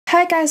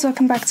Hi guys,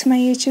 welcome back to my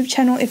YouTube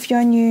channel. If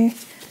you're new,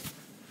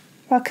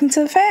 welcome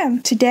to the fam.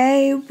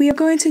 Today we are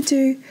going to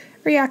do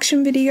a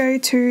reaction video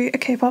to a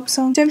K-pop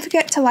song. Don't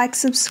forget to like,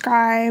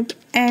 subscribe,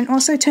 and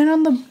also turn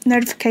on the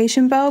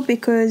notification bell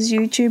because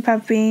YouTube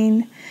have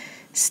been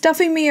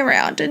stuffing me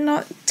around and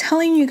not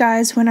telling you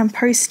guys when I'm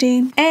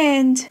posting,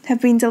 and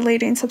have been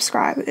deleting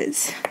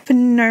subscribers for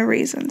no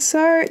reason.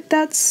 So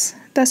that's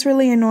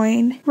really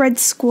annoying.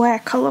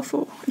 Redsquare,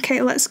 Colourful. Okay,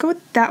 let's go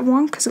with that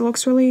one because it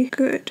looks really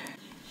good.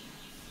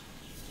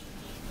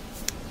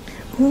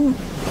 Ooh.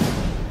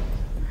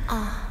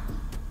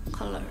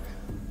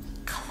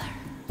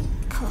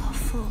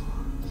 Colourful.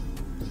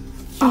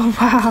 Oh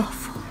wow.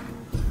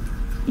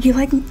 You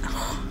like...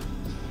 Oh.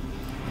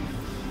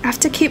 I have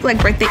to keep like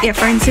break the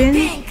earphones in.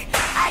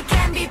 I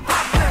can be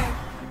purple.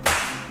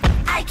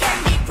 I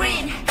can be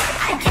green.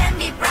 I can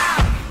be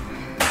brown.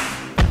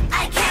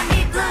 I can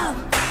be blue.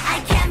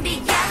 I can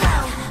be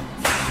yellow.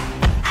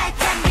 I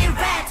can be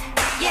red.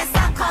 Yes,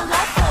 I'm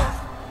colorful.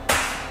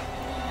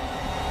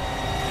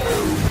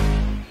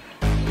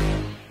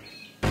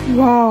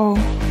 Whoa.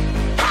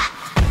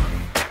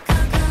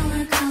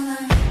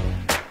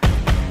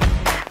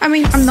 I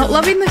mean, I'm not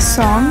loving this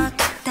song,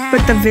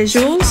 but the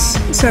visuals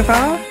so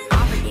far.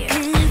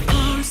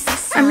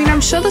 I mean,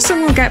 I'm sure the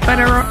song will get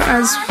better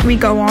as we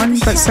go on,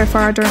 but so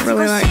far I don't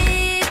really like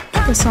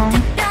the song.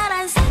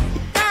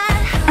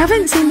 I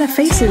haven't seen their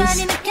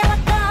faces.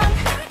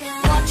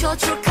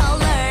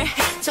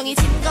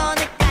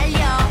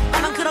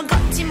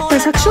 But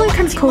it's actually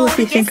kind of cool if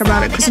you think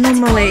about it, because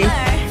normally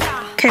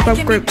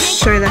K-pop groups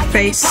show their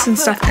face and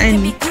stuff,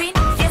 and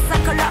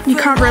you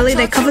can't really,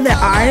 they cover their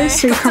eyes,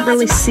 so you can't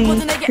really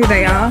see who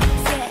they are.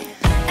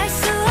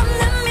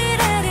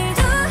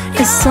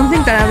 It's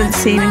something that I haven't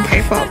seen in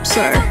K-pop,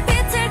 so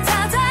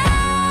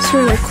it's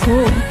really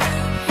cool.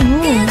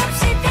 Ooh.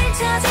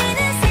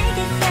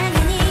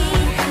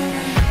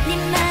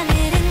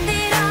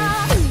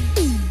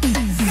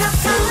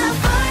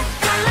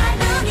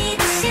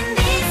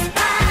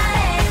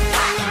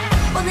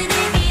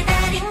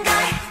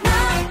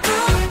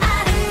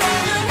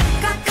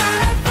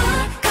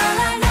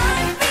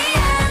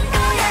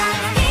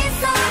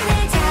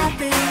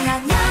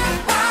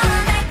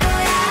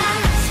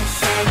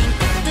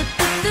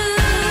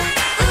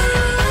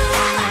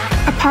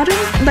 Part of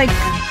like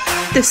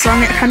this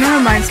song, it kind of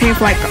reminds me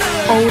of like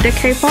older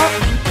K-pop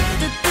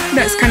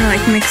that's kind of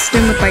like mixed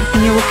in with like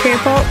newer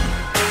K-pop.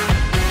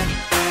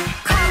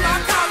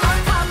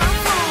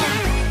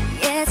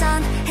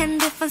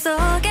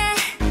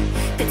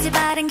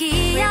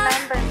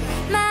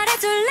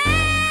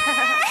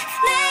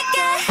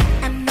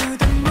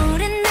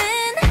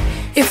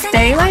 If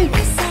they like,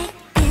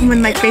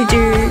 when like they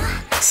do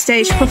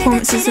stage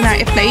performances and that,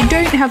 if they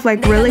don't have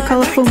like really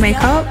colourful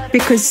makeup,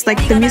 because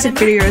like the music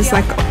video is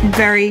like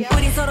very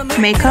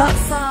makeup,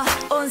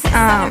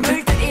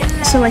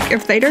 so like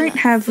if they don't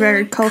have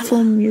very colourful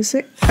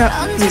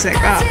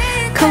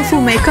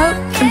colourful makeup,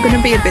 I'm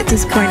gonna be a bit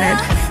disappointed.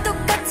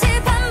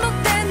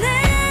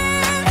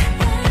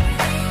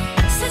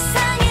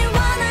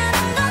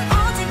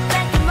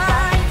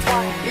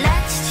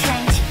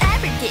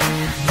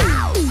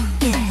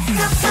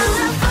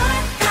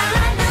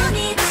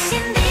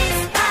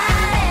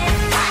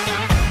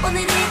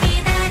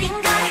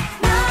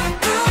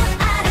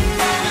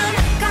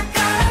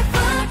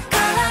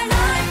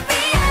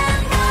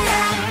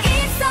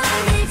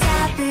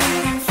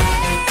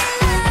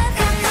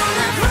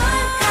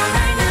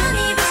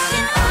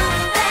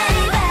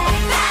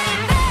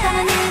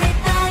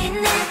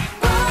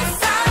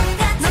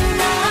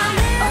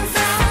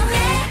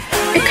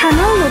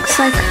 Looks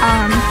like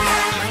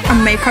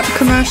a makeup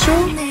commercial.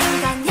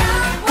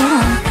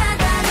 Oh.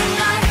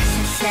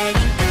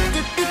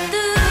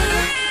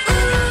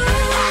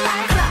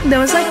 There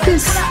was like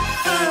this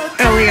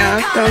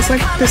earlier. There was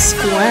like the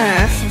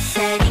square.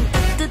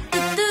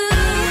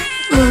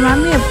 It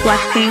reminded me of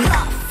Blackpink,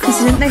 because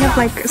didn't they have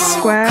like a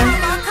square?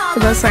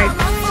 But was like,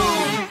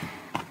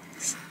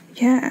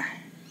 yeah.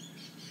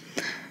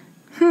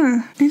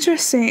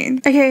 Interesting.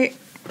 Okay.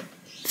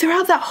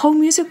 Throughout that whole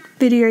music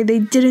video, they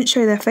didn't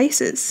show their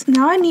faces.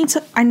 Now I need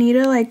to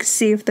like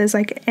see if there's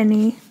like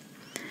any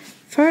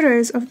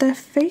photos of their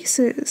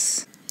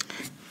faces.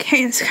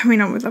 Okay, it's coming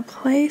up with a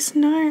place.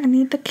 No, I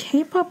need the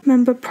K-pop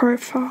member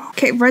profile.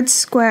 Okay,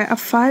 Redsquare, a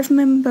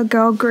 5-member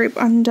girl group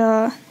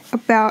under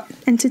About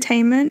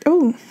Entertainment.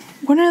 Oh,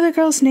 one of the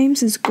girls'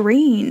 names is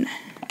Green.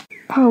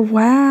 Oh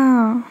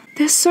wow,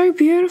 they're so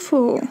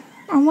beautiful.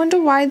 I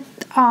wonder why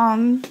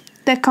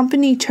their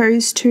company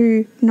chose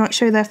to not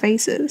show their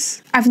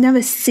faces. I've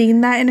never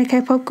seen that in a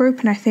K-pop group,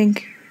 and I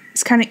think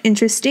it's kind of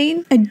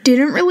interesting. I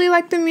didn't really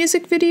like the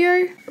music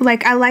video.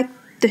 Like, I liked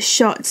the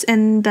shots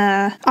and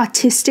the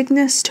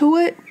artisticness to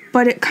it,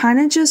 but it kind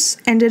of just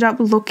ended up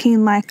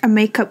looking like a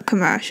makeup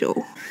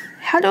commercial.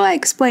 How do I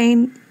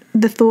explain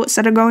the thoughts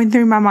that are going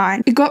through my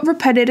mind? It got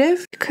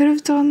repetitive. It could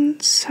have done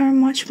so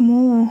much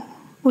more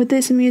with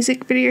this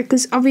music video,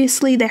 because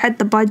obviously they had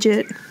the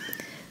budget,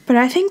 but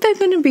I think they're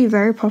going to be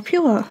very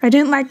popular. I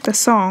didn't like the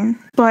song,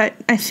 but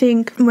I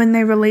think when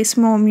they release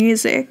more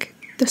music,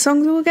 the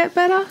songs will get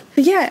better.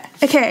 But yeah,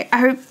 okay, I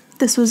hope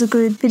this was a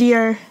good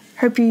video.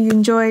 Hope you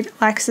enjoyed.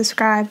 Like,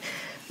 subscribe,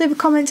 leave a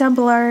comment down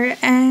below,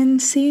 and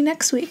see you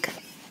next week.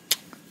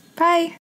 Bye.